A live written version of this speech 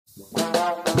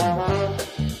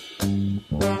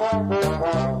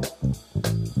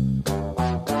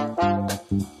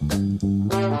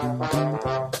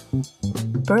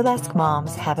Burlesque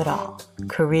moms have it all: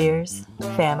 careers,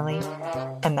 family,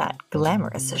 and that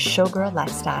glamorous showgirl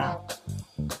lifestyle.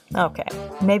 Okay,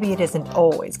 maybe it isn't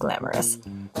always glamorous,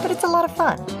 but it's a lot of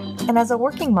fun. And as a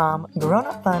working mom,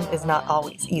 grown-up fun is not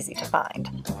always easy to find.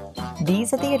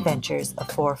 These are the adventures of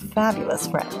 4 fabulous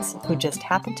friends who just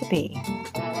happen to be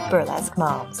burlesque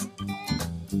moms.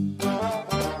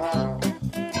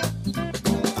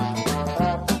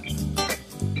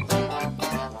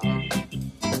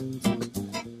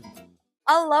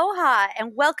 Aloha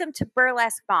and welcome to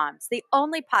Burlesque Moms, the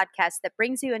only podcast that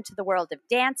brings you into the world of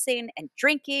dancing and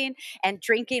drinking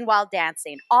while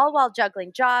dancing, all while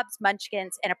juggling jobs,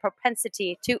 munchkins, and a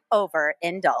propensity to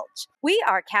overindulge. We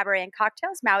are Cabaret and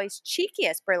Cocktails, Maui's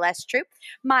cheekiest burlesque troupe.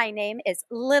 My name is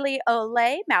Lily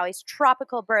Olay, Maui's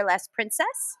tropical burlesque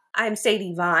princess. I'm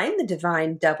Sadie Vine, the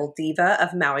divine double diva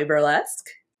of Maui Burlesque.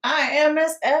 I am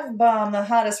Miss F-Bomb, the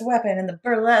hottest weapon in the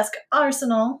burlesque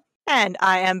arsenal. And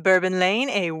I am Bourbon Lane,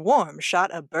 a warm shot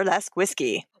of burlesque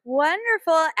whiskey.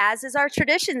 Wonderful, as is our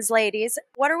traditions, ladies.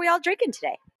 What are we all drinking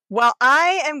today? Well,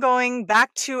 I am going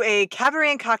back to a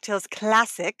Cabaret and Cocktails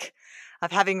classic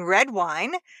of having red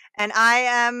wine, and I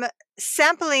am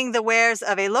sampling the wares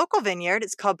of a local vineyard.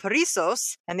 It's called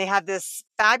Parissos, and they have this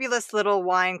fabulous little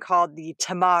wine called the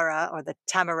Tamara, or the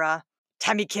Tamara,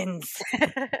 Tamikins,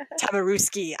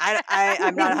 Tamaruski.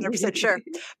 I'm not 100% sure,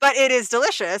 but it is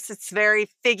delicious. It's very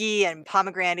figgy and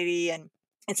pomegranate-y, and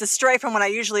it's a stray from what I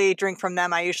usually drink from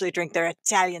them. I usually drink their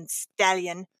Italian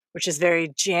Stallion, which is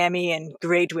very jammy and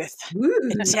great with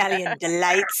Italian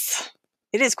delights.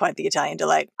 It is quite the Italian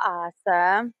delight.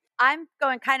 Awesome. I'm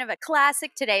going kind of a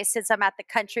classic today since I'm at the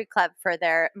country club for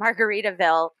their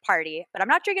Margaritaville party, but I'm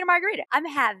not drinking a margarita. I'm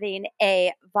having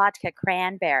a vodka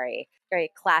cranberry.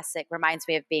 Very classic. Reminds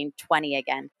me of being 20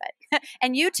 again. But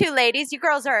and you two ladies, you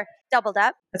girls are doubled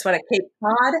up. That's what a Cape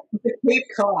Cod? The Cape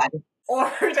Cod. Or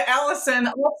to Allison,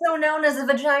 also known as a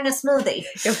vagina smoothie.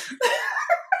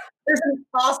 There's an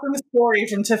awesome story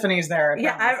from Tiffany's there.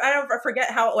 Yeah, I don't forget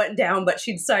how it went down, but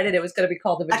she decided it was going to be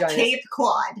called the vagina. A Cape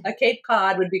Cod. A Cape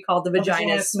Cod would be called the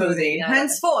vagina smoothie.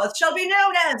 Henceforth shall be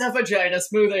known as a vagina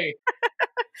smoothie.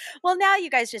 Well, now you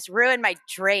guys just ruined my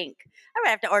drink. I'm going to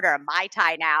have to order a Mai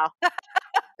Tai now.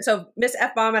 So Miss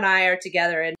F-Bomb and I are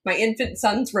together in my infant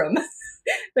son's room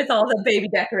with all the baby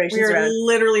decorations We're around.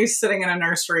 literally sitting in a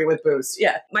nursery with booze.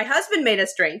 Yeah. My husband made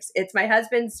us drinks. It's my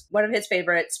husband's, one of his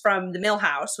favorites from the Mill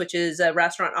House, which is a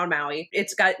restaurant on Maui.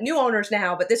 It's got new owners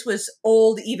now, but this was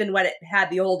old even when it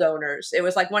had the old owners. It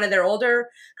was like one of their older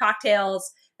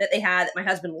cocktails that they had that my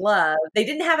husband loved. They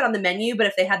didn't have it on the menu, but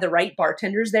if they had the right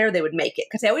bartenders there, they would make it.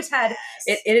 Because they always had,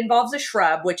 it involves a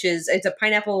shrub, it's a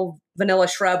pineapple vanilla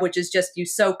shrub, which is just you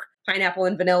soak pineapple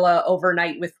and vanilla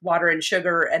overnight with water and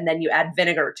sugar, and then you add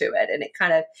vinegar to it. And it's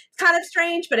kind of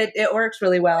strange, but it works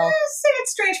really well. Say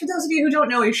it's strange for those of you who don't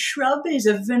know. A shrub is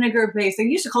a vinegar-based. They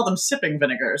used to call them sipping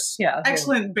vinegars. Yeah.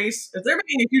 Excellent base. They're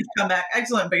making a huge comeback.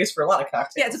 Excellent base for a lot of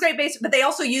cocktails. Yeah, it's a great base, but they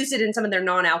also used it in some of their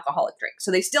non-alcoholic drinks. So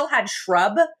they still had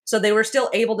shrub. So they were still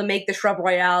able to make the shrub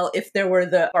royale if there were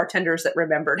the bartenders that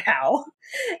remembered how.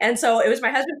 And so it was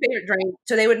my husband's favorite drink.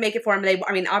 So they would make it for him.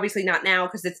 Obviously not now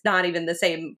because it's not even the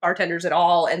same bartenders at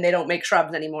all, and they don't make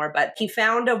shrubs anymore. But he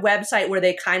found a website where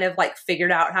they kind of like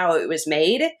figured out how it was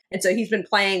made, and so he's been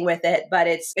playing with it. But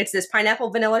it's this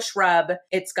pineapple vanilla shrub.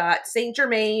 It's got Saint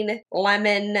Germain,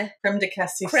 lemon, creme de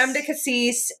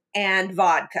cassis, and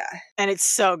vodka, and it's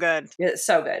so good. It's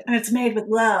so good, and it's made with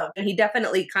love. And he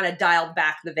definitely kind of dialed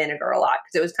back the vinegar a lot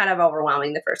because it was kind of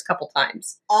overwhelming the first couple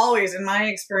times. Always, in my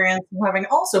experience, having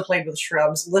also played with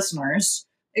shrubs, listeners,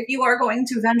 if you are going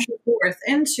to venture forth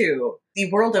into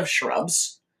the world of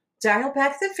shrubs, dial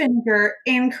back the vinegar,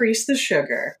 increase the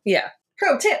sugar. Yeah.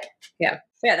 Pro tip. Yeah.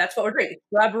 Yeah, that's what we're drinking.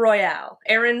 Shrub Royale.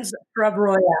 Aaron's Shrub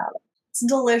Royale. It's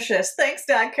delicious.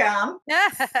 Thanks.com.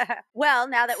 Well,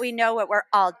 now that we know what we're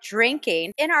all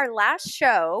drinking, in our last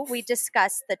show, we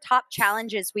discussed the top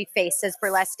challenges we face as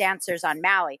burlesque dancers on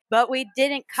Maui, but we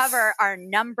didn't cover our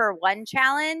number one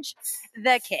challenge,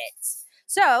 the kids.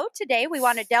 So today we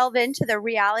want to delve into the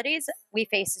realities we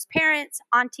face as parents,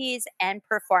 aunties, and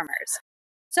performers.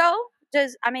 So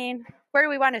where do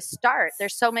we want to start?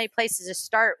 There's so many places to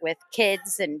start with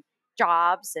kids and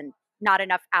jobs and not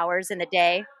enough hours in the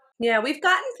day. Yeah, we've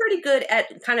gotten pretty good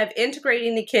at kind of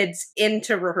integrating the kids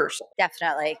into rehearsal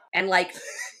Definitely. and like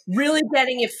really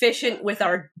getting efficient with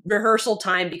our rehearsal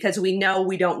time because we know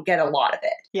we don't get a lot of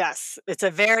it. Yes, it's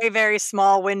a very, very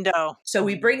small window. So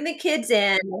we bring the kids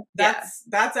in. That's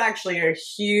actually a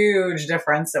huge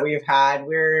difference that we've had.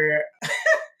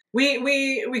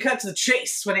 We cut to the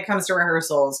chase when it comes to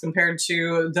rehearsals compared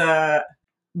to the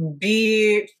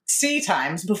BC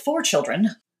times before children,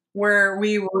 where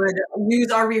we would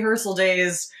use our rehearsal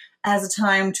days as a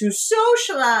time to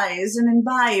socialize and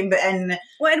imbibe and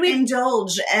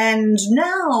indulge. And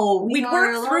now we'd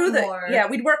work through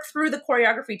we'd work through the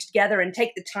choreography together and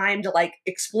take the time to like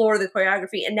explore the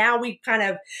choreography. And now we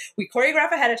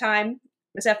choreograph ahead of time.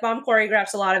 Miss F Mom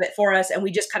choreographs a lot of it for us, and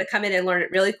we just kind of come in and learn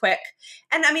it really quick.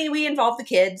 And I mean, we involve the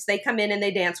kids. They come in and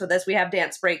they dance with us. We have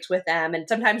dance breaks with them, and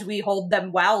sometimes we hold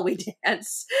them while we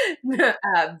dance.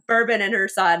 Bourbon and her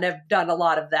son have done a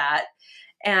lot of that.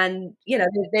 And, you know,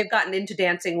 they've gotten into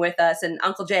dancing with us, and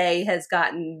Uncle Jay has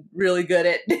gotten really good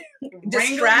at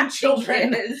distracting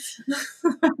children.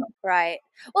 Right.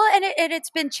 Well, and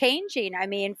it's been changing. I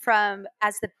mean, from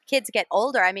as the kids get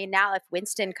older, I mean, now if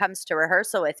Winston comes to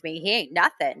rehearsal with me, he ain't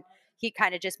nothing. He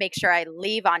kind of just makes sure I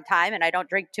leave on time and I don't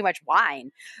drink too much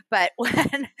wine. But when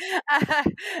you're at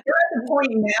the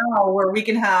point now where we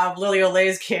can have Lily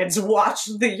Olay's kids watch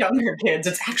the younger kids,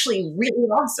 it's actually really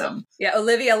awesome. Yeah,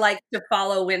 Olivia likes to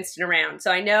follow Winston around.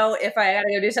 So I know if I got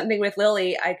to go do something with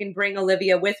Lily, I can bring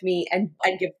Olivia with me and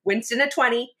give Winston a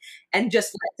 20 and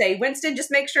just say, Winston, just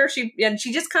make sure she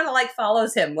just kind of like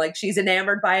follows him. Like she's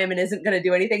enamored by him and isn't going to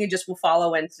do anything and just will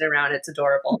follow Winston around. It's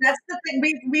adorable. That's the thing.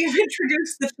 We've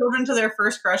introduced the children to their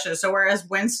first crushes. So whereas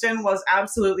Winston was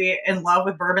absolutely in love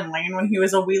with Bourbon Lane when he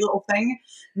was a wee little thing,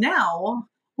 now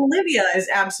Olivia is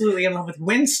absolutely in love with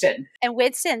Winston. And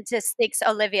Winston just thinks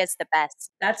Olivia's the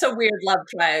best. That's a weird love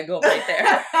triangle right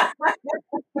there.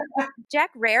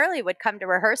 Jack rarely would come to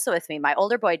rehearsal with me. My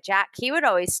older boy, Jack, he would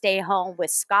always stay home with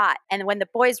Scott. And when the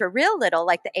boys were real little,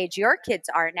 like the age your kids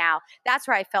are now, that's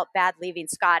where I felt bad leaving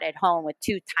Scott at home with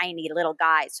two tiny little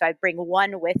guys. So I'd bring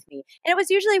one with me. And it was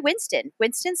usually Winston.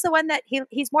 Winston's the one that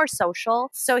he's more social.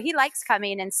 So he likes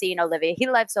coming and seeing Olivia. He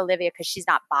loves Olivia because she's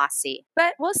not bossy.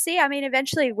 But we'll see. I mean,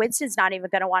 eventually Winston's not even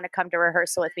going to want to come to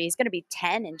rehearsal with me. He's going to be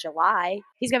 10 in July.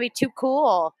 He's going to be too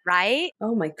cool, right?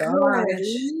 Oh my gosh.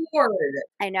 Lord.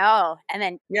 I know. And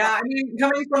then, yeah, I mean,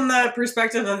 coming from the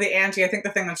perspective of the auntie, I think the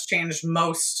thing that's changed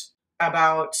most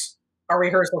about our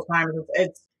rehearsal time is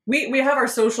we have our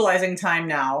socializing time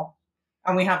now,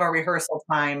 and we have our rehearsal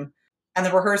time. And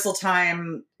the rehearsal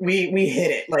time, we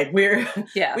hit it. Like we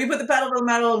put the pedal to the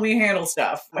metal and we handle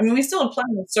stuff. I mean, we still have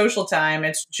plenty of social time.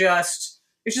 It's just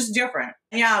different.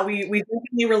 Yeah, we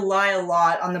definitely rely a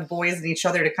lot on the boys and each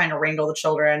other to kind of wrangle the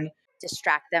children.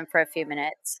 Distract them for a few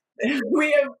minutes.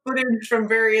 We have footage from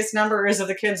various numbers of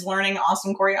the kids learning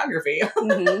awesome choreography.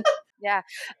 Mm-hmm. Yeah.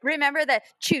 Remember the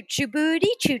choo choo booty,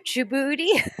 choo choo booty?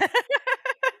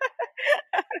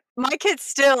 My kid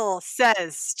still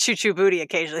says choo choo booty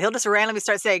occasionally. He'll just randomly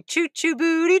start saying choo choo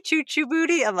booty, choo choo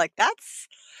booty. I'm like, that's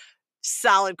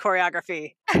solid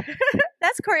choreography.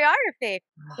 That's choreography.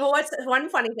 Well, what's one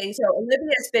funny thing? So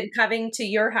Olivia's been coming to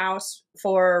your house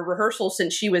for rehearsal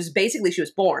since she was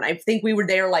born. I think we were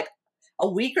there like a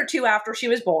week or two after she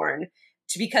was born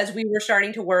because we were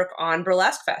starting to work on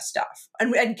Burlesque Fest stuff.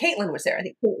 And Caitlin was there. I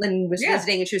think Caitlin was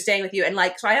visiting and she was staying with you. And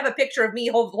like, so I have a picture of me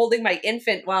holding my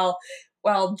infant while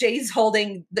Jay's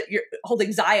holding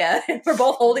Zaya, and we're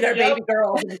both holding our baby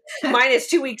girl. Mine is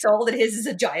 2 weeks old and his is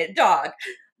a giant dog.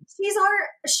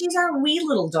 She's our wee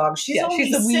little dog. She's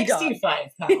only 65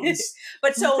 pounds.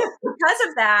 But so because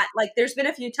of that, like there's been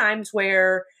a few times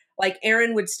where like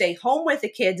Aaron would stay home with the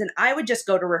kids and I would just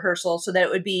go to rehearsal so that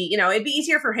it would be, it'd be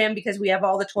easier for him because we have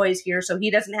all the toys here. So he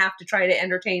doesn't have to try to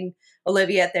entertain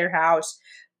Olivia at their house.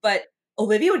 But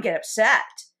Olivia would get upset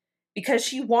because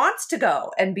she wants to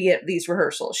go and be at these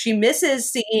rehearsals. She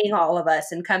misses seeing all of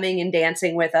us and coming and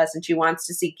dancing with us. And she wants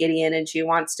to see Gideon and she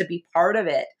wants to be part of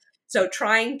it. So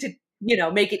trying to,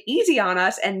 make it easy on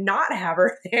us and not have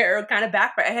her there kind of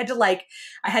backfire. I had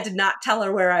to not tell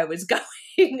her where I was going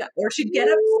or she'd get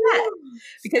upset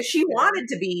because she wanted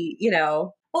to be,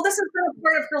 Well, this has been a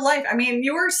part of her life. I mean,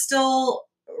 you were still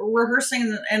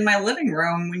rehearsing in my living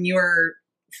room when you were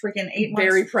freaking 8 months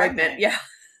very pregnant. Yeah.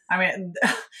 I mean,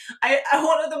 I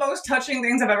one of the most touching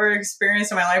things I've ever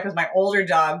experienced in my life was my older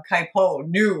dog, Kaipo,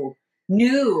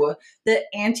 knew that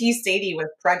Auntie Sadie was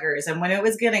preggers. And when it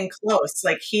was getting close,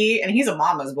 like he's a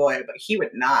mama's boy, but he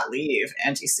would not leave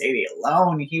Auntie Sadie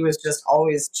alone. He was just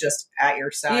always just at your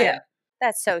side. Yeah.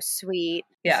 That's so sweet.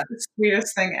 Yeah. The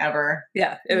sweetest thing ever.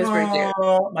 Yeah, it was pretty cute.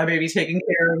 Oh, my baby taking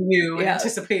care of you in Yeah.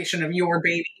 anticipation of your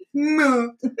baby.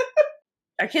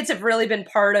 Our kids have really been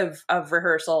part of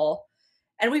rehearsal,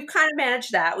 and we've kind of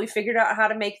managed that. We figured out how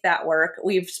to make that work.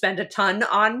 We've spent a ton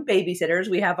on babysitters.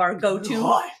 We have our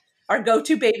go-to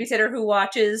babysitter who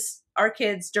watches our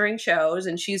kids during shows,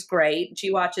 and she's great.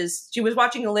 She was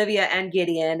watching Olivia and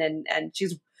Gideon, and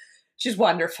she's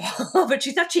wonderful, but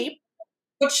she's not cheap.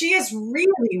 But she is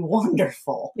really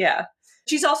wonderful. Yeah.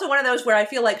 She's also one of those where I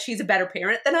feel like she's a better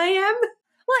parent than I am.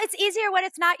 Well, it's easier when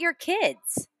it's not your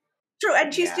kids. True.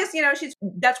 And she's just,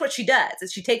 that's what she does,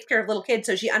 is she takes care of little kids.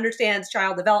 So she understands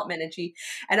child development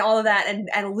and all of that. And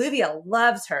Olivia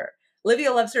loves her.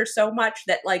 Olivia loves her so much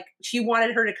that like she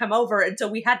wanted her to come over. And so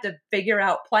we had to figure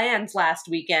out plans last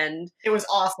weekend. It was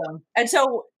awesome. And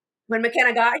so when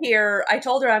McKenna got here, I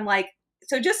told her, I'm like,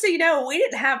 so just so you know, we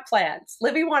didn't have plans.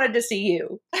 Livy wanted to see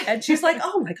you. And she's like,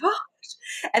 oh my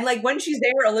gosh. And like when she's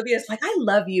there, Olivia's like, I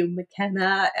love you,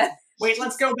 McKenna. Wait,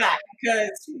 let's go back,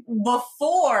 because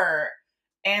before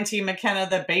Auntie McKenna,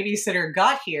 the babysitter,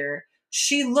 got here,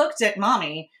 she looked at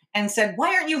Mommy and said,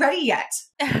 why aren't you ready yet?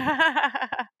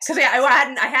 Because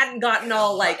I hadn't gotten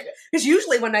all like, because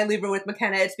usually when I leave her with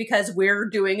McKenna, it's because we're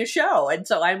doing a show. And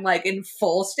so I'm like in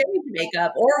full stage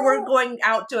makeup, or we're going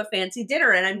out to a fancy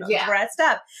dinner and I'm dressed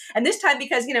up. And this time,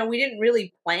 because, we didn't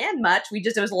really plan much.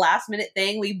 It was a last minute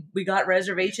thing. We got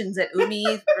reservations at Umi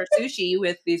for sushi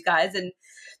with these guys and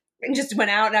just went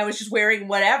out, and I was just wearing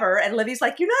whatever. And Livy's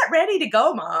like, you're not ready to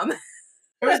go, Mom.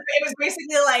 It was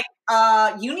basically like,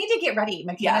 you need to get ready.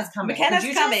 McKenna's coming.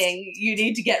 McKenna's coming. You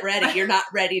need to get ready. You're not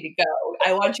ready to go.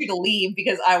 I want you to leave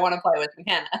because I want to play with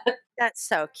McKenna. That's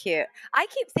so cute. I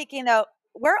keep thinking though,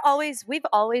 we've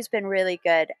always been really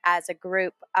good as a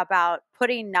group about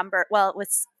putting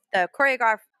with the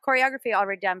choreography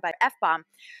already done by F-Bomb.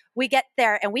 We get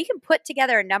there and we can put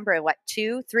together a number of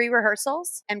 2-3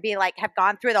 rehearsals and be like, have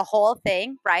gone through the whole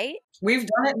thing, right? We've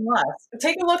done it in less.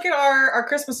 Take a look at our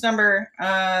Christmas number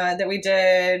that we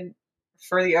did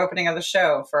for the opening of the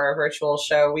show, for our virtual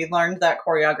show. We learned that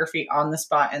choreography on the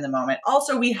spot in the moment.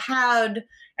 Also, we had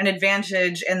an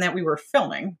advantage in that we were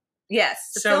filming.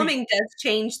 Yes, filming does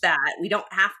change that. We don't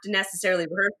have to necessarily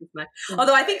rehearse as much.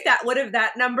 Although I think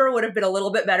that number would have been a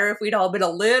little bit better if we'd all been a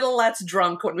little less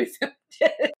drunk when we filmed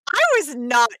it. I was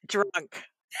not drunk.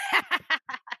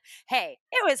 Hey,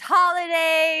 it was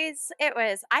holidays.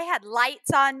 I had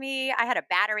lights on me. I had a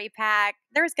battery pack.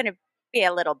 There was going to be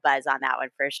a little buzz on that one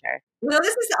for sure. Well,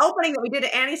 this is the opening that we did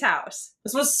at Annie's house.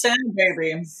 This was Santa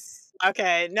Baby.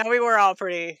 Okay, no, we were all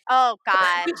pretty. Oh,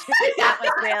 God. That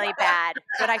was really bad.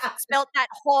 But I spilt that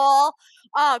whole,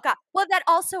 oh, God. Well, that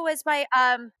also was my,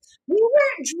 We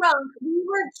weren't drunk.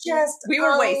 We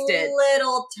were wasted.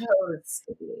 Little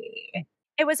toasty.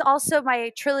 it was also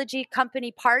my trilogy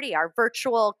company party. Our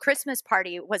virtual Christmas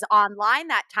party was online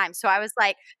that time. So I was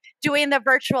like doing the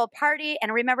virtual party.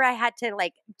 And remember, I had to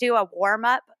like do a warm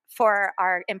up for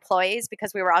our employees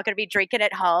because we were all going to be drinking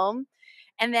at home.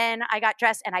 And then I got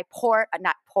dressed and I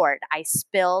I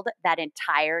spilled that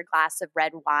entire glass of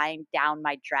red wine down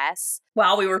my dress.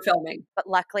 While we were filming. But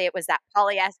luckily it was that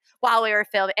polyester while we were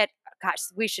filming it. Gosh,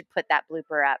 we should put that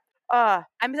blooper up. Oh,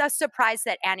 I'm just surprised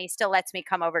that Annie still lets me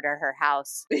come over to her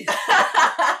house. I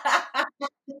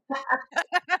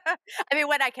mean,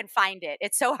 when I can find it.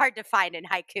 It's so hard to find in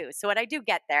Haiku. So when I do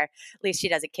get there, at least she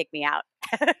doesn't kick me out.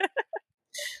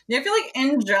 Yeah, I feel like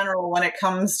in general, when it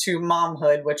comes to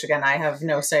momhood, which again, I have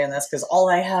no say in this because all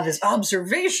I have is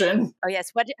observation. Oh, yes.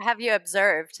 What have you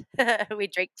observed? We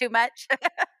drink too much?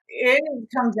 It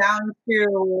comes down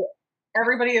to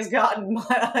everybody has gotten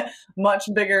much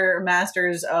bigger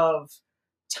masters of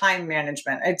time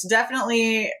management. It's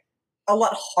definitely a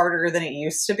lot harder than it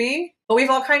used to be, but we've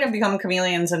all kind of become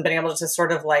chameleons and been able to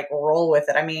sort of like roll with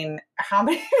it. I mean, how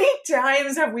many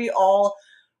times have we all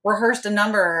rehearsed a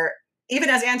number, even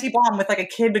as anti-bomb, with like a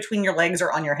kid between your legs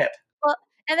or on your hip? Well,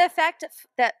 and the fact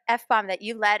that F-Bomb that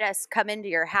you let us come into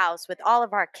your house with all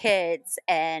of our kids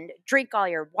and drink all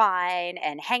your wine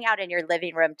and hang out in your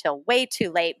living room till way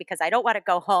too late because I don't want to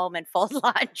go home and fold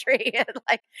laundry.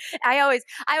 Like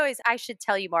I should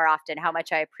tell you more often how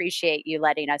much I appreciate you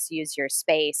letting us use your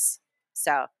space.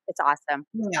 So it's awesome.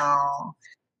 No.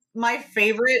 My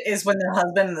favorite is when the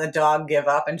husband and the dog give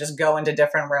up and just go into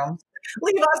different rooms.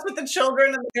 Leave us with the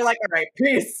children, and they're like, all right,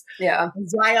 peace. Yeah.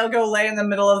 Zio go lay in the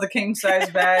middle of the king-size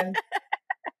bed.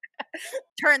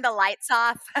 Turn the lights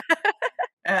off.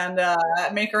 And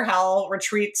Maker Howell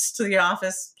retreats to the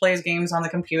office, plays games on the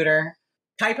computer.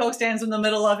 Kaipo stands in the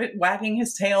middle of it, wagging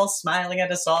his tail, smiling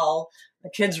at us all.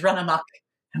 The kids run amok,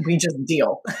 and we just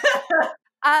deal.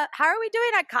 How are we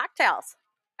doing on cocktails?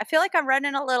 I feel like I'm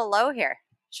running a little low here.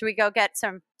 Should we go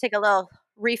take a little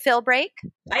refill break?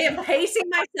 I am pacing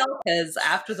myself because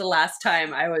after the last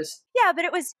time I was Yeah, but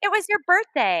it was your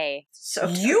birthday. so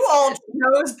You all toasted.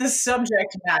 chose the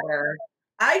subject matter.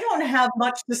 I don't have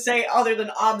much to say other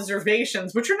than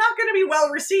observations, which are not going to be well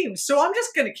received. So I'm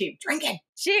just going to keep drinking.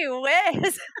 Gee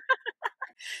whiz.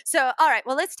 So, all right,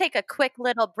 well, let's take a quick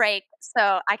little break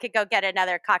so I could go get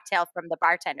another cocktail from the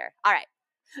bartender. All right,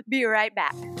 be right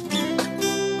back.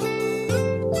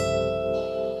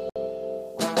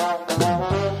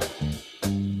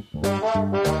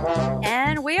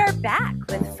 And we are back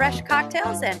with fresh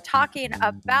cocktails and talking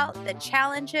about the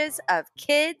challenges of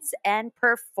kids and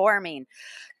performing.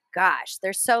 Gosh,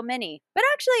 there's so many, but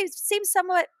actually it seems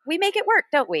somewhat we make it work,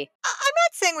 don't we? I'm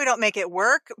not saying we don't make it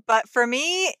work, but for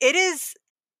me, it is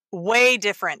way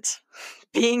different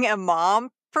being a mom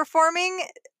performing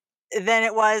than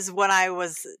it was when I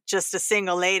was just a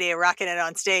single lady rocking it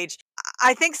on stage.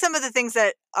 I think some of the things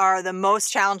that are the most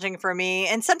challenging for me,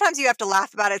 and sometimes you have to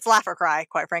laugh about it, it's laugh or cry,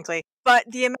 quite frankly, but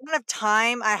the amount of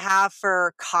time I have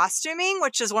for costuming,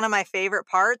 which is one of my favorite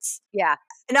parts, Yeah.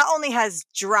 not only has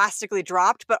drastically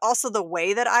dropped, but also the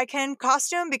way that I can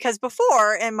costume. Because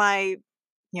before, in my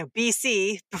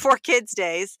BC, before kids'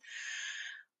 days,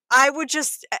 I would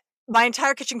just my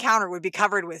entire kitchen counter would be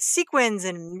covered with sequins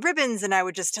and ribbons, and I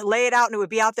would just lay it out, and it would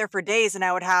be out there for days, and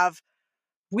I would have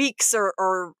weeks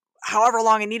or however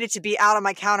long it needed to be out on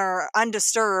my counter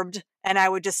undisturbed, and I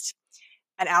would just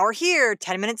an hour here,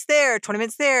 10 minutes there, 20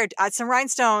 minutes there, add some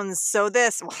rhinestones, sew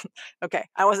this. Okay,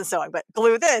 I wasn't sewing, but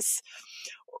glue this,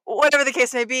 whatever the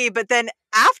case may be. But then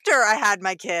after I had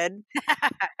my kid,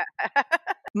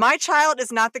 my child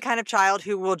is not the kind of child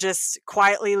who will just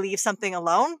quietly leave something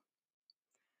alone.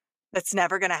 That's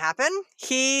never going to happen.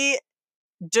 He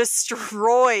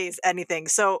destroys anything.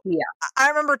 So Yeah. I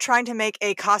remember trying to make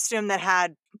a costume that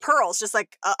had pearls, just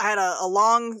like I had a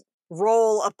long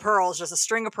roll of pearls, just a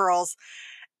string of pearls.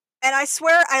 And I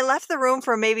swear I left the room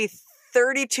for maybe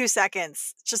 32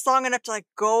 seconds, just long enough to like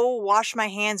go wash my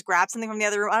hands, grab something from the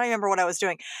other room. I don't remember what I was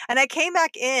doing. And I came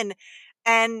back in,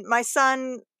 and my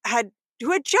son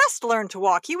who had just learned to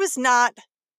walk, he was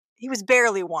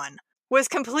barely one, was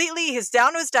completely, he's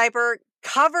down to his diaper,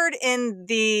 covered in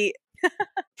the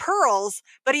pearls,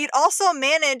 but he'd also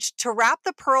managed to wrap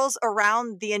the pearls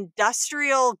around the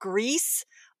industrial grease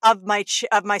of my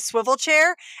swivel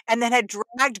chair, and then had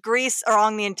dragged grease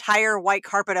along the entire white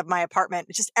carpet of my apartment,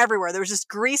 just everywhere. There was just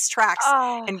grease tracks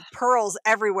Oh, and pearls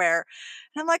everywhere.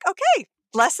 And I'm like, okay,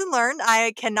 lesson learned.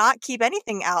 I cannot keep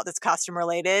anything out that's costume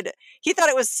related. He thought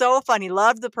it was so fun. He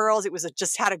loved the pearls. It was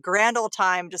just had a grand old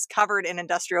time, just covered in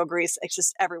industrial grease. It's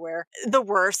just everywhere. The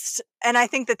worst. And I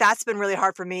think that that's been really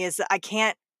hard for me is that I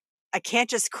can't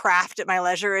just craft at my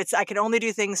leisure. I can only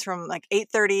do things from like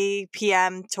 8:30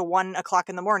 p.m. to 1 o'clock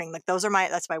in the morning. Like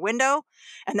that's my window.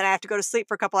 And then I have to go to sleep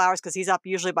for a couple hours because he's up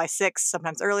usually by 6,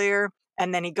 sometimes earlier.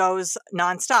 And then he goes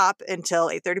nonstop until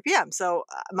 8:30 p.m. So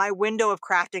my window of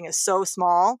crafting is so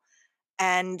small,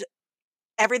 and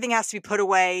everything has to be put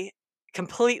away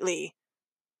completely.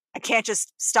 I can't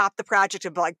just stop the project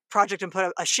and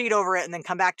put a sheet over it and then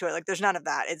come back to it. Like there's none of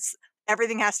that.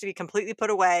 Everything has to be completely put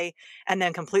away and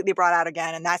then completely brought out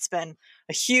again. And that's been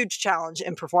a huge challenge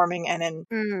in performing and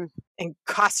in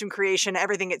costume creation,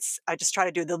 everything. I just try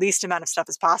to do the least amount of stuff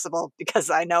as possible because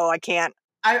I know I can't.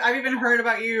 I've even heard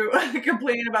about you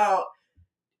complaining about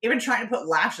even trying to put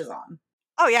lashes on.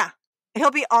 Oh yeah.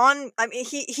 He'll be on. I mean,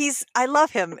 I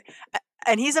love him,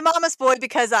 and he's a mama's boy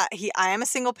because I am a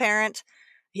single parent.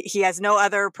 He has no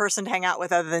other person to hang out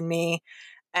with other than me.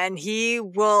 And I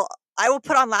will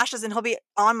put on lashes and he'll be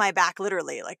on my back,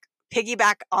 literally, like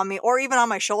piggyback on me, or even on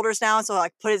my shoulders now. So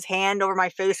like put his hand over my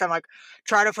face. I'm like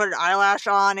trying to put an eyelash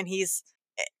on, and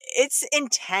it's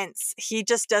intense. He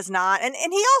just does not. And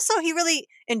he really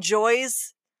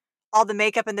enjoys all the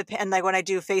makeup and like when I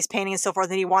do face painting and so forth,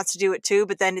 and he wants to do it too.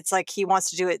 But then it's like, he wants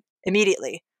to do it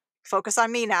immediately. Focus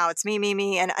on me now. It's me, me,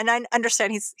 me. And I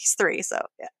understand he's 3. So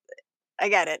yeah, I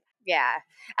get it. yeah.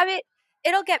 I mean,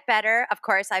 it'll get better. Of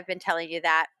course, I've been telling you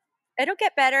that. It'll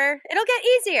get better. It'll get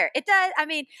easier. It does. I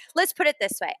mean, let's put it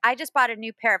this way. I just bought a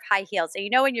new pair of high heels. And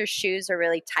when your shoes are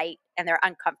really tight and they're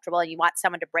uncomfortable and you want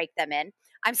someone to break them in?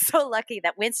 I'm so lucky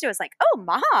that Winston was like, oh,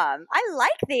 Mom, I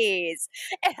like these.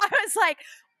 And I was like,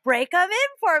 break them in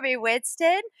for me,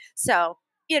 Winston. So,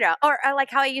 or I like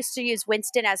how I used to use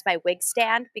Winston as my wig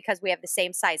stand because we have the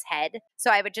same size head.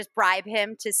 So I would just bribe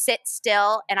him to sit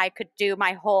still and I could do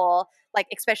my whole, like,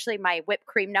 especially my whipped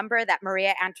cream number, that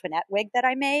Maria Antoinette wig that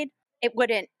I made.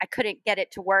 I couldn't get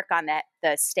it to work on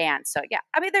the stand. So yeah,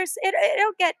 I mean,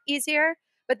 it'll get easier,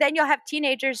 But then you'll have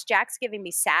teenagers. Jack's giving me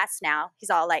sass now. He's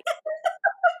all like,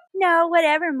 no,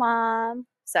 whatever, mom.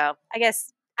 So I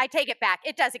guess I take it back.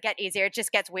 It doesn't get easier. It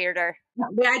just gets weirder.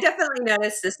 Yeah, I definitely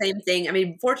noticed the same thing. I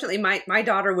mean, fortunately, my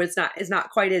daughter is not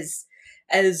quite as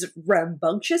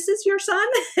rambunctious as your son.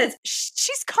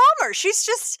 She's calmer. She's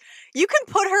just, you can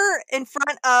put her in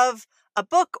front of a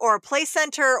book or a play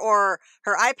center or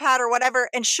her iPad or whatever,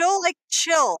 and she'll like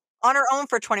chill on her own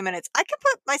for 20 minutes. I can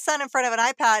put my son in front of an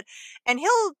iPad and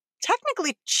he'll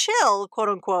technically chill, quote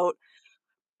unquote,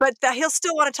 but he'll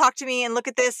still want to talk to me and look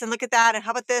at this and look at that and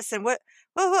how about this and what,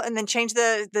 and then change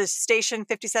the station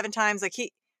 57 times. Like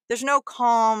there's no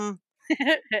calm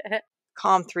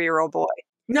 3-year-old boy.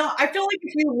 No, I feel like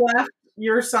if you left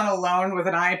your son alone with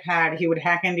an iPad, he would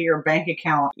hack into your bank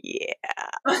account. Yeah.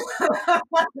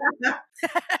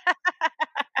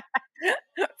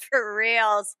 For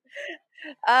reals.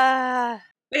 But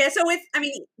yeah, so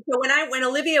when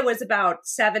Olivia was about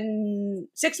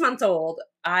 6 months old,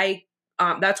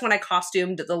 that's when I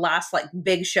costumed the last like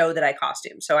big show that I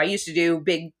costumed. So I used to do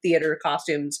big theater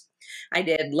costumes. I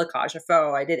did La Cage aux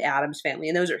Folles, I did Addams Family,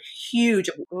 and those are huge.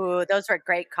 Ooh, those were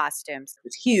great costumes.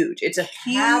 It's huge. It's a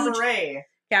huge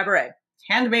cabaret.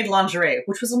 Handmade lingerie,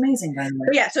 which was amazing, by the way.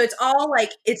 But yeah, so it's all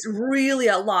like, it's really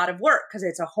a lot of work because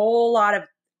it's a whole lot of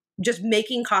just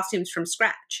making costumes from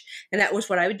scratch. And that was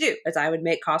what I would do, is I would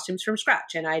make costumes from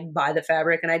scratch, and I'd buy the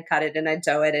fabric and I'd cut it and I'd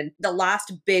sew it. And the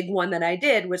last big one that I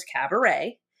did was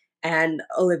cabaret. And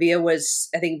Olivia was,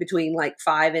 I think, between like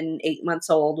 5 and 8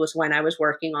 months old was when I was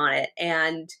working on it.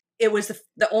 And it was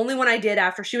the only one I did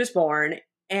after she was born.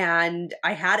 And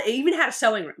I even had a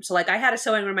sewing room. So like I had a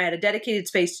sewing room. I had a dedicated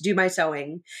space to do my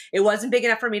sewing. It wasn't big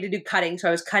enough for me to do cutting. So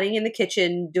I was cutting in the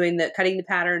kitchen, cutting the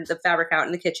pattern, the fabric out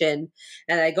in the kitchen.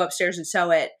 And I go upstairs and sew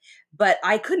it. But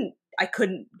I couldn't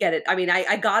get it. I mean,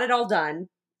 I got it all done.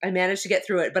 I managed to get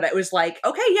through it, but it was like,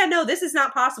 okay, yeah, no, this is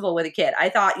not possible with a kid. I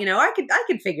thought, I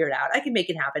could figure it out. I could make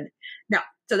it happen. No.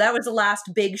 So that was the last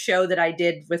big show that I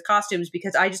did with costumes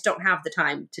because I just don't have the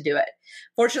time to do it.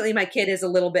 Fortunately, my kid is a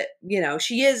little bit,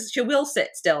 she will sit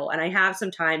still and I have some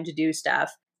time to do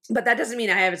stuff, but that doesn't mean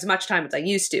I have as much time as I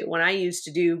used to. When I used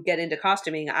to get into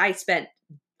costuming, I spent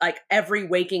like every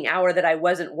waking hour that I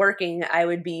wasn't working, I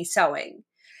would be sewing.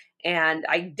 And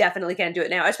I definitely can't do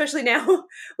it now, especially now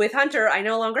with Hunter. I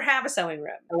no longer have a sewing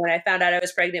room. And when I found out I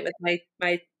was pregnant with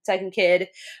my second kid,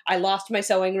 I lost my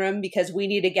sewing room because we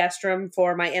need a guest room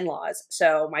for my in-laws.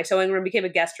 So my sewing room became a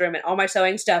guest room, and all my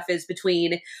sewing stuff is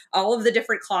between all of the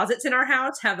different closets in our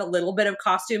house have a little bit of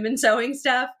costume and sewing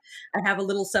stuff. I have a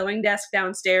little sewing desk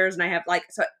downstairs, and I have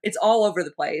so it's all over the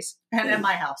place. And at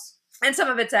my house. And some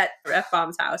of it's at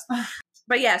F-Bomb's house.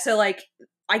 But yeah, so like,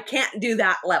 I can't do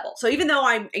that level. So even though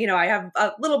I have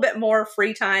a little bit more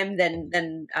free time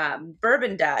than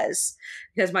Bourbon does,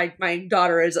 because my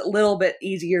daughter is a little bit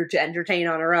easier to entertain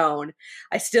on her own,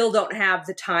 I still don't have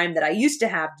the time that I used to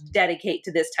have to dedicate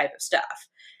to this type of stuff.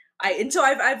 So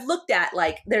I've looked at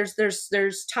like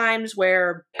there's times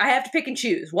where I have to pick and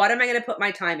choose. What am I going to put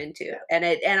my time into? And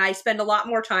I spend a lot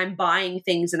more time buying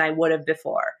things than I would have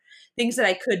before. Things that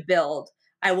I could build,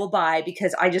 I will buy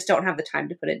because I just don't have the time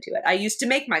to put into it. I used to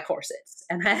make my corsets,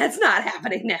 and that's not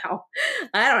happening now.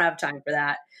 I don't have time for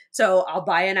that. So I'll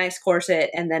buy a nice corset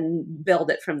and then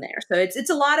build it from there. So it's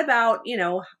a lot about,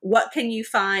 what can you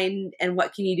find and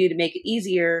what can you do to make it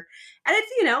easier? And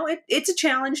it's a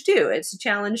challenge too. It's a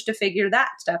challenge to figure that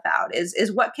stuff out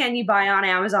is what can you buy on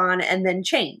Amazon and then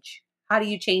change? How do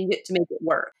you change it to make it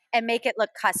work? And make it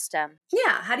look custom.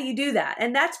 Yeah, how do you do that?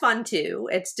 And that's fun too.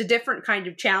 It's a different kind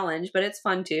of challenge, but it's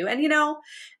fun too. And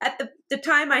at the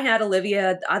time I had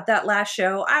Olivia at that last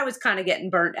show, I was kind of getting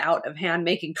burnt out of hand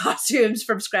making costumes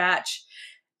from scratch.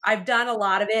 I've done a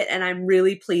lot of it and I'm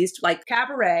really pleased. Like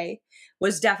Cabaret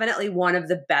was definitely one of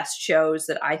the best shows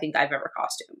that I think I've ever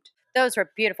costumed. Those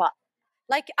were beautiful.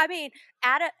 Like, I mean,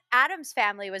 Addams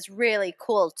Family was really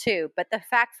cool too. But the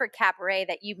fact for Cabaret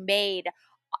that you made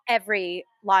every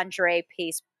lingerie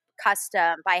piece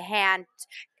custom by hand,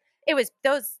 it was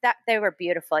they were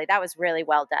beautiful. That was really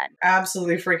well done.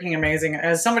 Absolutely freaking amazing.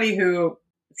 As somebody who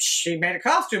she made a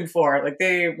costume for, like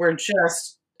they were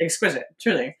just exquisite,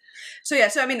 truly. So yeah,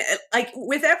 so I mean, like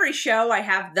with every show, I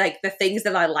have like the things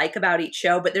that I like about each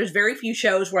show, but there's very few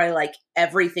shows where I like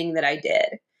everything that I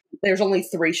did. There's only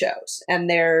 3 shows, and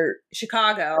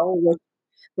Chicago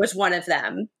was one of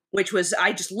them, which was,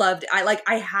 I just loved,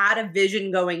 I had a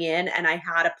vision going in and I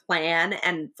had a plan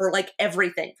and for like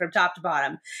everything from top to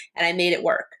bottom, and I made it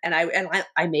work. And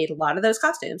I made a lot of those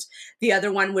costumes. The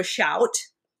other one was Shout,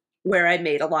 where I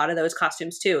made a lot of those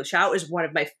costumes too. Shout is one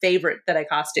of my favorite that I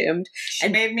costumed. She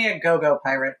made me a go-go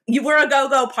pirate. You were a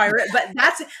go-go pirate, but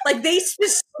that's like they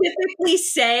specifically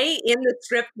say in the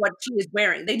script what she is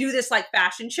wearing. They do this like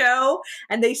fashion show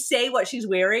and they say what she's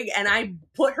wearing, and I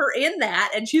put her in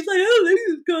that, and she's like, "Oh, this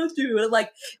is costume." And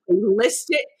like they list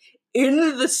it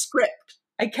in the script.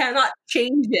 I cannot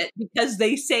change it because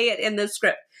they say it in the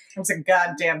script. It's a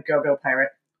goddamn go-go pirate.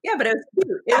 Yeah, but it was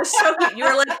cute. It was so cute. You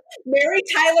were like Mary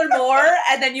Tyler Moore,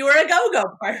 and then you were a go-go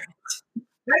pirate. I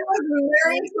was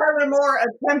Mary Tyler Moore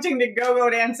attempting to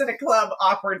go-go dance at a club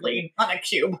awkwardly on a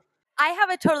cube. I have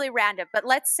a totally random, but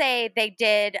let's say they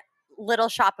did Little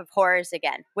Shop of Horrors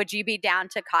again. Would you be down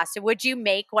to costume? Would you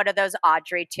make one of those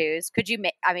Audrey 2s? Could you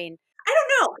make, I mean... I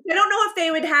don't know. I don't know if they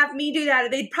would have me do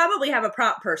that. They'd probably have a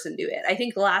prop person do it. I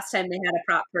think the last time they had a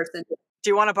prop person do it.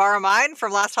 Do you want to borrow mine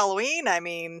from last Halloween? I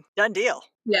mean, done deal.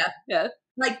 Yeah.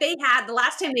 Like they had, the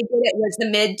last time they did it was the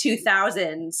mid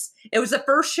 2000s. It was the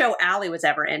first show Allie was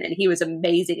ever in, and he was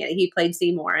amazing in it. He played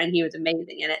Seymour, and he was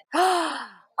amazing in it. Oh,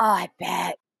 I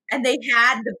bet. And they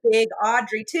had the big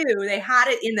Audrey too. They had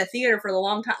it in the theater for the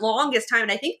longest time,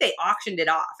 and I think they auctioned it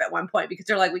off at one point because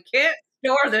they're like, we can't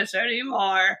store this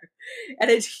anymore, and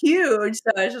it's huge.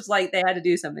 So it's just like they had to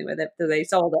do something with it, so they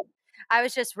sold it. I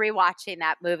was just rewatching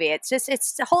that movie. It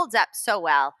holds up so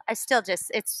well. I still just,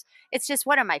 it's just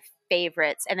one of my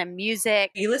favorites. And the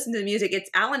music. You listen to the music, it's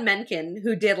Alan Menken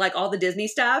who did like all the Disney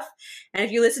stuff. And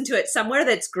if you listen to it, Somewhere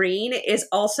That's Green is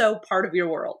also part of your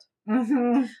world.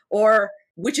 Mm-hmm. Or,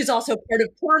 which is also part of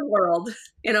Porn World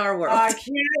in our world. I can't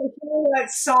hear that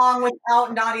song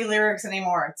without naughty lyrics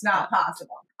anymore. It's not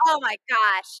possible. Oh my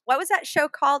gosh. What was that show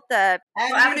called? The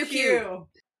Avenue Q.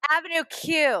 Avenue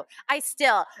Q. I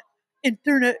still...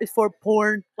 Internet is for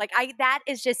porn. Like that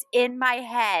is just in my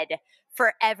head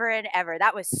forever and ever.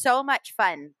 That was so much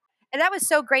fun. And that was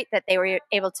so great that they were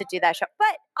able to do that show.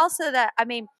 But also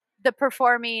the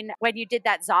performing when you did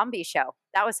that zombie show,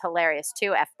 that was hilarious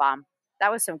too, F-bomb.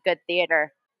 That was some good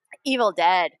theater. Evil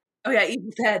Dead. Oh yeah,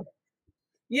 Evil Dead.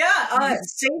 Yeah,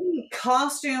 Sadie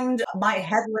costumed my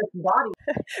headless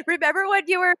body. Remember when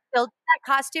you were building that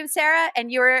costume, Sarah,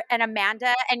 and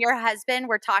Amanda and your husband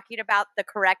were talking about the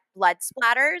correct blood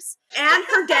splatters? And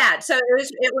her dad. So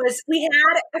it was we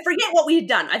had, I forget what we had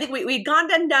done. I think we'd gone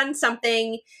and done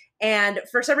something, and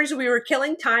for some reason we were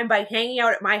killing time by hanging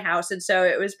out at my house. And so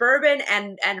it was Bourbon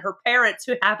and her parents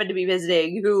who happened to be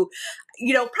visiting, who,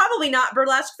 probably not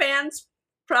burlesque fans,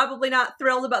 probably not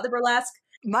thrilled about the burlesque.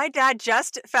 My dad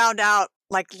just found out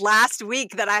like last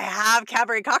week that I have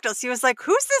Cabaret Cocktails. He was like,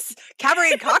 who's this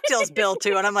Cabaret Cocktails bill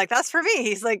to? And I'm like, that's for me.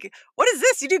 He's like, what is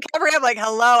this? You do Cabaret? I'm like,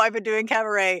 hello, I've been doing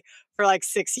Cabaret for like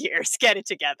 6 years. Get it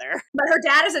together. But her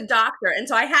dad is a doctor. And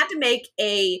so I had to make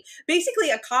basically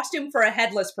a costume for a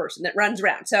headless person that runs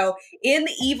around. So in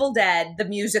Evil Dead, the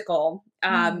musical.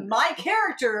 My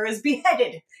character is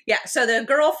beheaded. Yeah. So the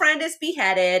girlfriend is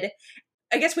beheaded.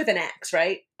 I guess with an axe,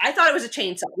 right? I thought it was a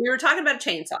chainsaw. We were talking about a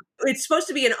chainsaw. It's supposed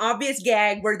to be an obvious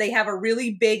gag where they have a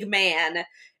really big man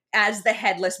as the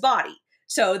headless body.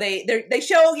 So they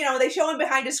show, they show him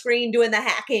behind a screen doing the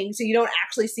hacking, so you don't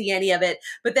actually see any of it.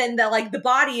 But then the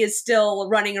body is still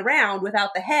running around without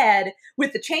the head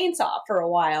with the chainsaw for a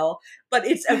while. But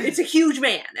it's a huge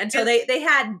man, and so they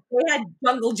had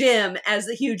Jungle Jim as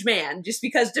the huge man, just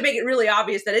because to make it really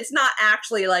obvious that it's not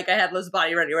actually like a headless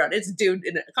body running around. It's a dude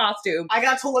in a costume. I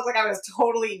got to look like I was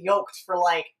totally yoked for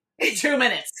like 2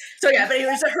 minutes. So yeah, but it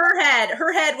was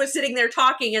her head was sitting there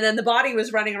talking, and then the body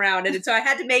was running around. And so I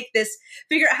had to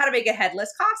figure out how to make a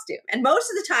headless costume. And most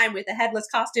of the time with a headless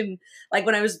costume, like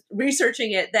when I was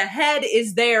researching it, the head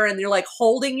is there and you're like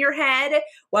holding your head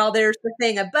while there's the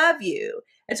thing above you.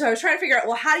 And so I was trying to figure out,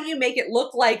 well, how do you make it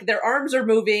look like their arms are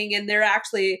moving and they're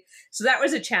actually, so that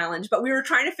was a challenge. But we were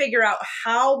trying to figure out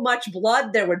how much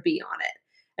blood there would be on it.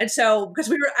 And so, because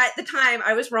we were, at the time,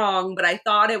 I was wrong, but I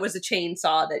thought it was a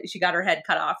chainsaw that she got her head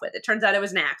cut off with. It turns out it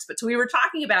was an axe. But so we were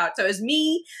talking about, so it was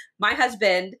me, my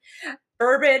husband,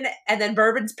 Bourbon, and then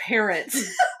Bourbon's parents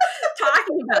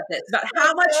talking about this, about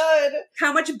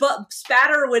how much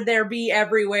spatter would there be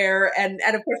everywhere. And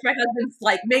of course, my husband's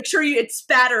like, make sure it's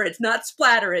spatter. It's not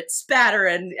splatter. It's spatter.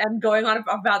 And going on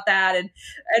about that.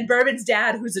 And Bourbon's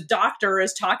dad, who's a doctor,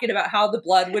 is talking about how the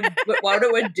blood what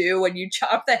it would do when you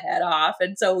chop the head off.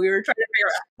 And so we were trying to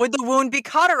figure out, would the wound be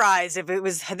cauterized if it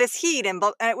was this heat? And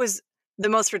it was the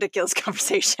most ridiculous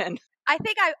conversation. I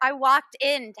think I walked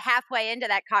in halfway into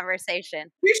that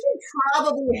conversation. We should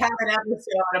probably have an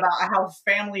episode about how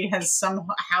family has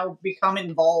somehow become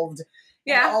involved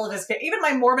in all of this. Even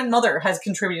my Mormon mother has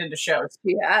contributed to shows.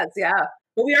 Yes, yeah.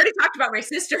 Well, we already talked about my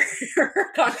sister,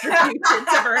 her contribution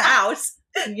to her house.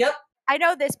 Yep. I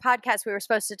know this podcast we were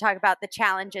supposed to talk about the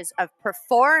challenges of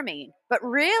performing, but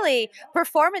really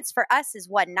performance for us is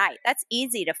one night. That's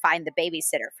easy to find the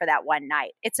babysitter for that one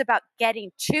night. It's about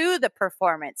getting to the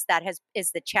performance that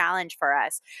is the challenge for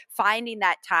us. Finding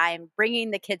that time,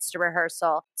 bringing the kids to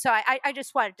rehearsal. So I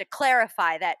just wanted to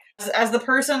clarify that. As the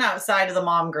person outside of the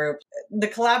mom group, the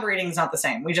collaborating is not the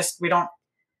same. We don't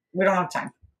have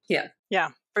time. Yeah,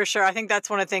 for sure. I think that's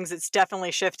one of the things that's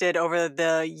definitely shifted over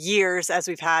the years as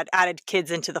we've had added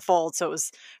kids into the fold. So it was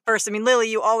first, I mean,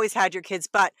 Lily, you always had your kids,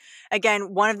 but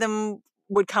again, one of them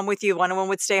would come with you. One of them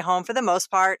would stay home for the most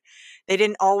part. They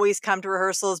didn't always come to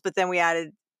rehearsals, but then we added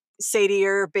Sadie,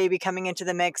 your baby, coming into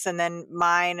the mix, and then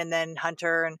mine, and then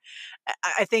Hunter. And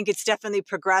I think it's definitely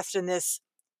progressed in this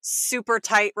super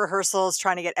tight rehearsals,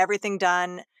 trying to get everything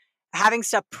done, having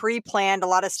stuff pre-planned. A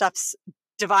lot of stuff's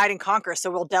divide and conquer. So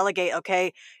we'll delegate,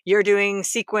 okay, you're doing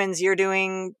sequins, you're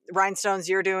doing rhinestones,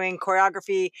 you're doing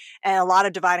choreography, and a lot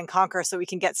of divide and conquer so we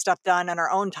can get stuff done on our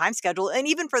own time schedule. And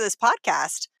even for this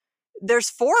podcast,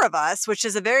 there's 4 of us, which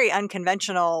is a very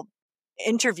unconventional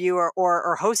interview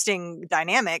or hosting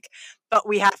dynamic. But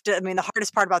we have to, I mean, the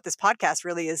hardest part about this podcast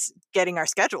really is getting our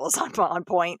schedules on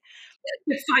point.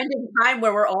 Finding time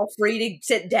where we're all free to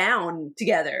sit down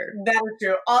together. That is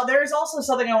true. There's also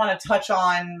something I want to touch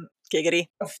on Giggity.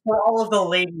 for all of the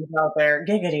ladies out there.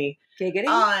 Giggity. Giggity.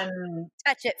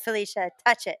 Touch it, Felicia.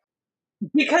 Touch it.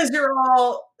 Because you're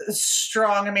all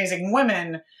strong, amazing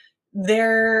women,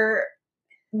 there's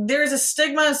a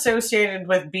stigma associated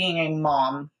with being a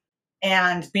mom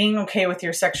and being okay with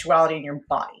your sexuality and your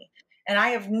body. And I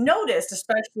have noticed,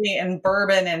 especially in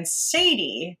Bourbon and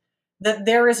Sadie, that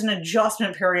there is an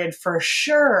adjustment period for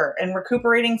sure in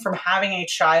recuperating from having a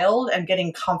child and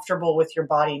getting comfortable with your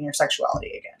body and your sexuality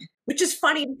again. Which is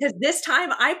funny because this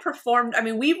time I performed, I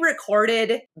mean, we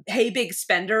recorded Hey Big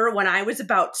Spender when I was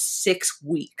about 6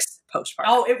 weeks postpartum.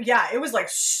 Oh, it was like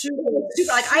super.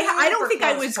 Like I don't think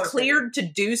I was cleared to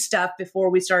do stuff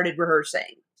before we started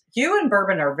rehearsing. You and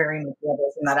Bourbon are very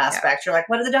materials in that aspect. Yeah. You're like,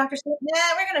 what did the doctor say? Yeah,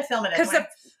 we're going to film it anyway. Because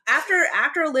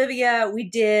after Olivia,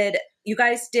 you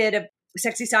guys did a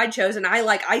sexy sideshows, and I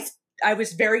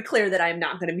was very clear that I am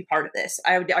not going to be part of this.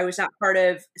 I was not part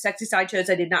of sexy sideshows.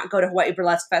 I did not go to Hawaii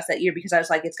Burlesque Fest that year because I was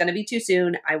like, it's going to be too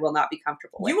soon. I will not be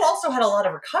comfortable with it. Also had a lot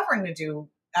of recovering to do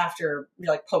after,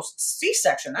 like, post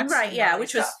C-section. That's right, yeah,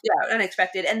 which was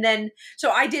unexpected. And then,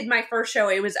 so I did my first show.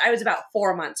 I was about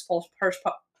 4 months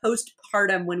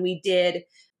postpartum when we did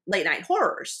Late Night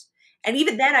Horrors. And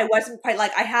even then I wasn't quite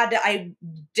like, I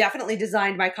definitely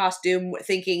designed my costume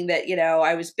thinking that,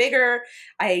 I was bigger.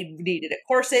 I needed a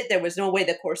corset. There was no way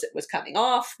the corset was coming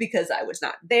off because I was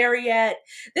not there yet.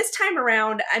 This time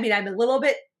around, I mean, I'm a little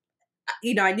bit,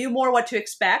 I knew more what to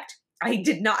expect. I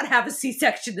did not have a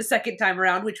C-section the second time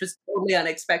around, which was totally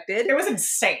unexpected. It was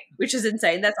insane. Which is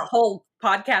insane. That's a whole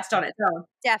podcast on its own.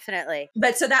 Definitely.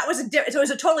 But so that was so it was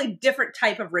a totally different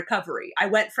type of recovery. I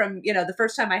went from, the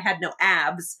first time I had no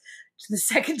abs to the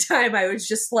second time I was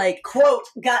just like, quote,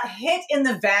 got hit in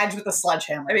the vag with a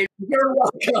sledgehammer. I mean, you're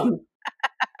welcome.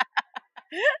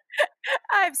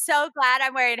 I'm so glad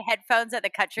I'm wearing headphones at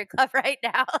the country club right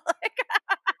now.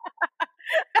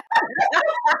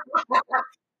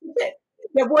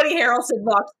 Yeah, Woody Harrelson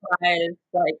walks by and is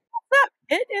like,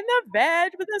 hit in the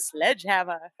bed with a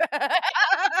sledgehammer.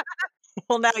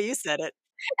 Well, now you said it.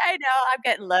 I know, I'm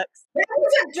getting looks. That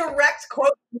was a direct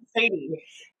quote from Sadie.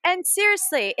 And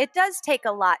seriously, it does take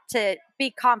a lot to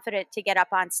be confident to get up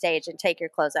on stage and take your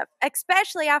clothes off,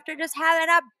 especially after just having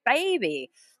a baby.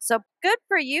 So good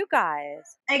for you guys.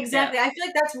 Exactly. Yeah. I feel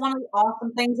like that's one of the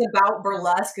awesome things about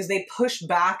burlesque is they push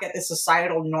back at the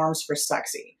societal norms for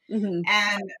sexy. Mm-hmm.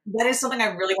 And that is something I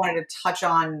really wanted to touch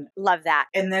on. Love that.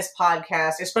 In this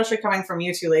podcast, especially coming from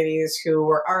you two ladies who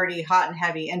were already hot and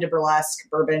heavy into burlesque,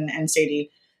 Bourbon and Sadie,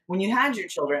 when you had your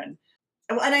children.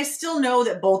 And I still know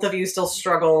that both of you still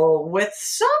struggle with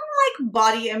some like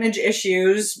body image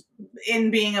issues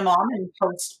in being a mom and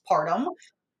postpartum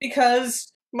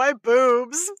because my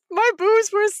boobs were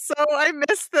I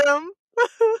miss them.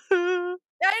 I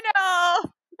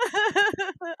know.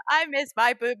 I miss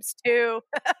my boobs too.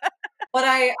 But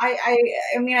I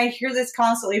mean, I hear this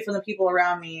constantly from the people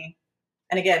around me.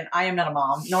 And again, I am not a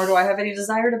mom, nor do I have any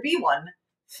desire to be one.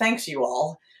 Thanks you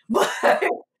all.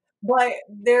 But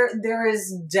there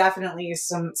is definitely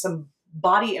some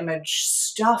body image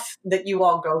stuff that you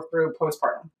all go through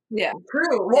postpartum. Yeah.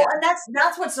 True. Well, and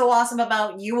that's what's so awesome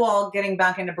about you all getting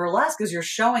back into burlesque is you're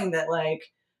showing that like,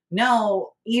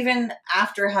 no, even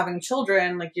after having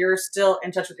children, like you're still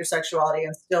in touch with your sexuality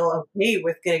and still okay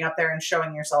with getting up there and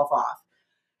showing yourself off.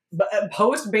 But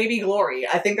post baby glory,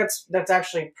 I think that's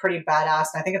actually pretty badass,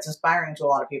 and I think it's inspiring to a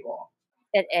lot of people.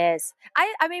 It is.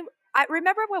 I mean, I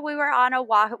remember when we were on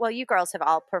Oahu. Well, you girls have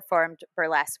all performed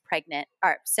burlesque pregnant,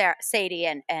 or Sarah, Sadie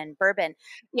and Bourbon.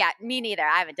 Yeah, me neither.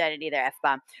 I haven't done it either, F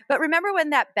bomb. But remember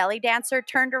when that belly dancer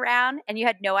turned around and you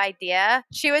had no idea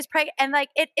she was pregnant? And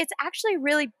like, it's actually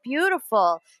really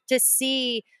beautiful to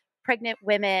see pregnant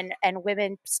women and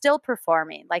women still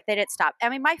performing. Like they didn't stop. I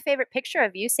mean, my favorite picture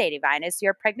of you, Sadie Vine, is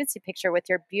your pregnancy picture with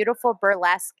your beautiful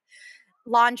burlesque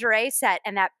lingerie set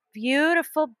and that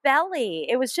beautiful belly.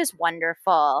 It was just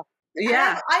wonderful.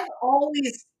 Yeah. I've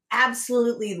always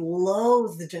absolutely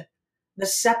loathed the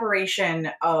separation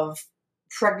of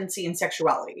pregnancy and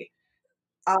sexuality.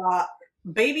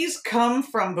 Babies come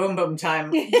from boom boom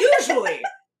time. Usually.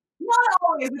 Not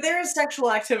always, but there is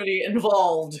sexual activity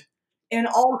involved in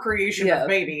all creation of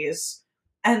babies.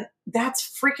 And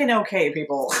that's freaking okay,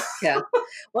 people. Yeah.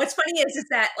 What's funny is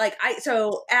that like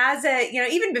as a,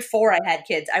 even before I had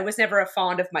kids, I was never a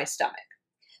fond of my stomach.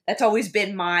 That's always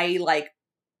been my like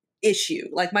issue.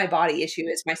 Like my body issue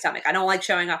is my stomach. I don't like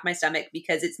showing off my stomach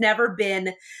because it's never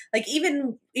been like,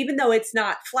 even though it's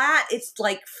not flat, it's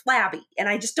like flabby and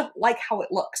I just don't like how it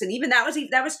looks. And even that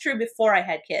was true before I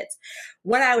had kids.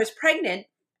 When I was pregnant,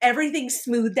 everything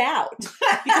smoothed out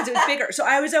because it was bigger. So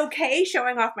I was okay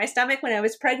showing off my stomach when I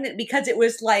was pregnant because it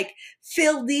was like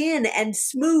filled in and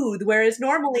smooth. Whereas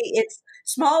normally it's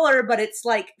smaller, but it's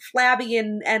like flabby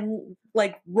and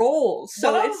like rolls.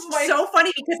 So it's so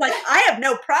funny because like I have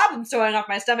no problem showing off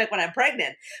my stomach when I'm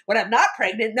pregnant. When I'm not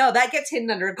pregnant, no, that gets hidden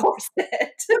under a corset. It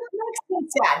makes me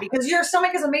sad because your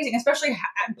stomach is amazing, especially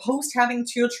post having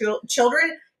two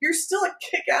children. You're still a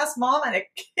kick-ass mom and a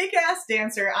kick-ass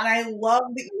dancer. And I love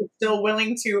that you're still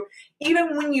willing to,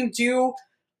 even when you do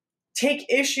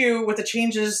take issue with the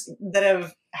changes that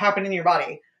have happened in your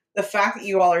body, the fact that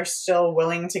you all are still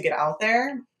willing to get out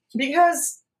there.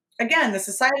 Because, again, the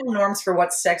societal norms for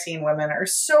what's sexy in women are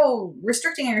so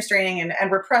restricting and restraining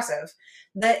and repressive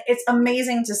that it's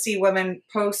amazing to see women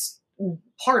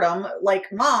postpartum,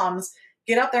 like moms,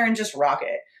 get out there and just rock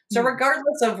it. So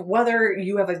regardless of whether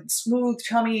you have a smooth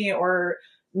tummy or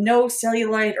no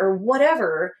cellulite or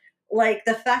whatever, like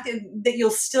the fact that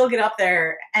you'll still get up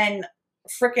there and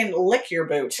freaking lick your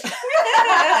boot.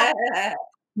 I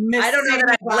don't know that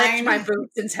I've licked my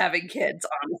boot since having kids,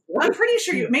 honestly. I'm pretty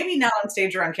sure you, maybe not on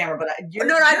stage or on camera, but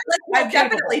I've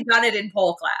definitely done it in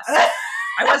pole class.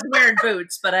 I wasn't wearing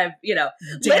boots, but I've,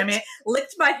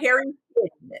 licked my hairy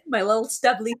skin, my little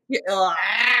stubbly. No,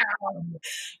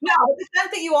 the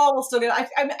fact that you all will still get,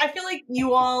 I feel like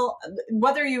you all,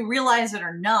 whether you realize it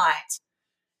or not,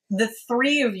 the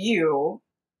three of you,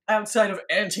 outside of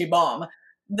anti-mom,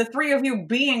 the three of you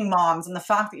being moms and the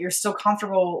fact that you're still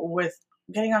comfortable with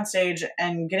getting on stage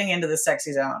and getting into the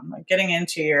sexy zone, like getting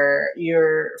into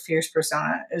your fierce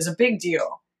persona is a big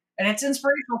deal. And it's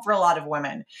inspirational for a lot of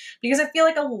women because I feel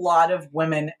like a lot of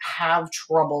women have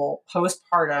trouble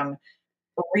postpartum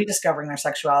rediscovering their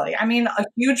sexuality. I mean, a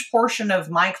huge portion of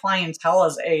my clientele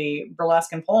as a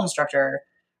burlesque and pole instructor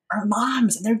are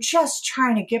moms, and they're just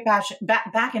trying to get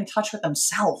back in touch with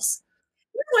themselves.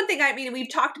 One thing, I mean,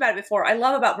 we've talked about it before, I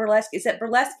love about burlesque is that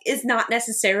burlesque is not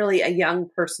necessarily a young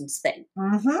person's thing.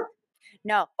 Mm-hmm.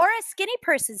 No, or a skinny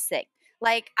person's thing.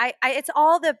 Like it's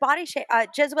all the body shape.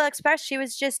 Jezebel Express, she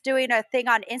was just doing a thing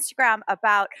on Instagram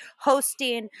about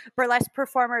hosting burlesque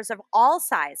performers of all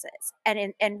sizes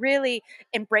and really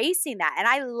embracing that. And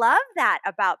I love that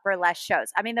about burlesque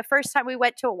shows. I mean, the first time we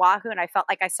went to Oahu and I felt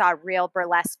like I saw a real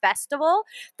burlesque festival,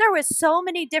 there was so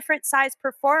many different size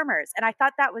performers. And I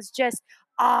thought that was just,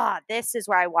 this is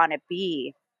where I want to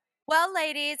be. Well,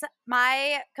 ladies,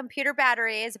 my computer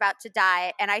battery is about to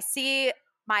die and I see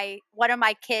one of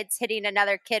my kids hitting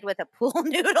another kid with a pool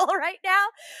noodle right now.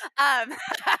 And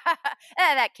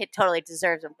that kid totally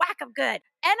deserves them. Whack them good.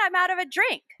 And I'm out of a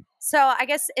drink. So I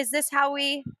guess, is this how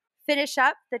we finish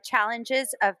up the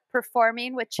challenges of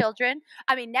performing with children?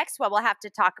 I mean, next one we'll have to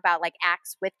talk about like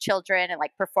acts with children and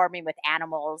like performing with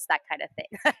animals, that kind of thing.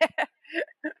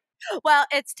 Well,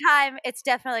 it's time. It's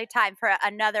definitely time for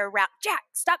another round. Jack,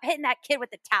 stop hitting that kid with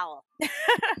the towel.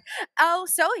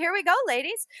 So here we go,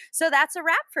 ladies. So that's a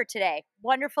wrap for today.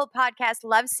 Wonderful podcast.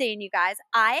 Love seeing you guys.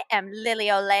 I am Lily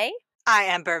Olay. I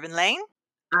am Bourbon Lane.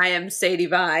 I am Sadie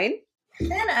Vine.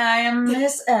 And I am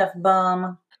Miss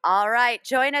F-Bomb. All right.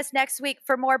 Join us next week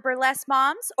for more Burlesque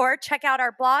Moms, or check out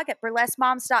our blog at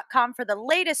burlesquemoms.com for the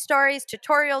latest stories,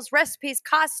 tutorials, recipes,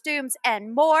 costumes,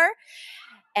 and more.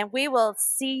 And we will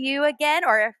see you again,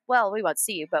 or, well, we won't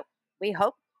see you, but we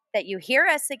hope that you hear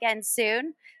us again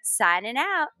soon. Signing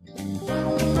out.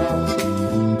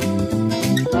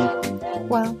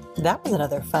 Well, that was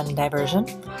another fun diversion.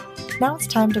 Now it's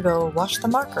time to go wash the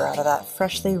marker out of that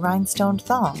freshly rhinestoned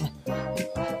thong.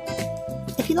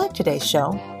 If you like today's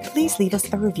show, please leave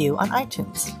us a review on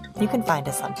iTunes. You can find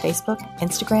us on Facebook,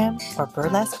 Instagram, or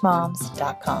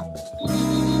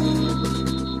burlesquemoms.com.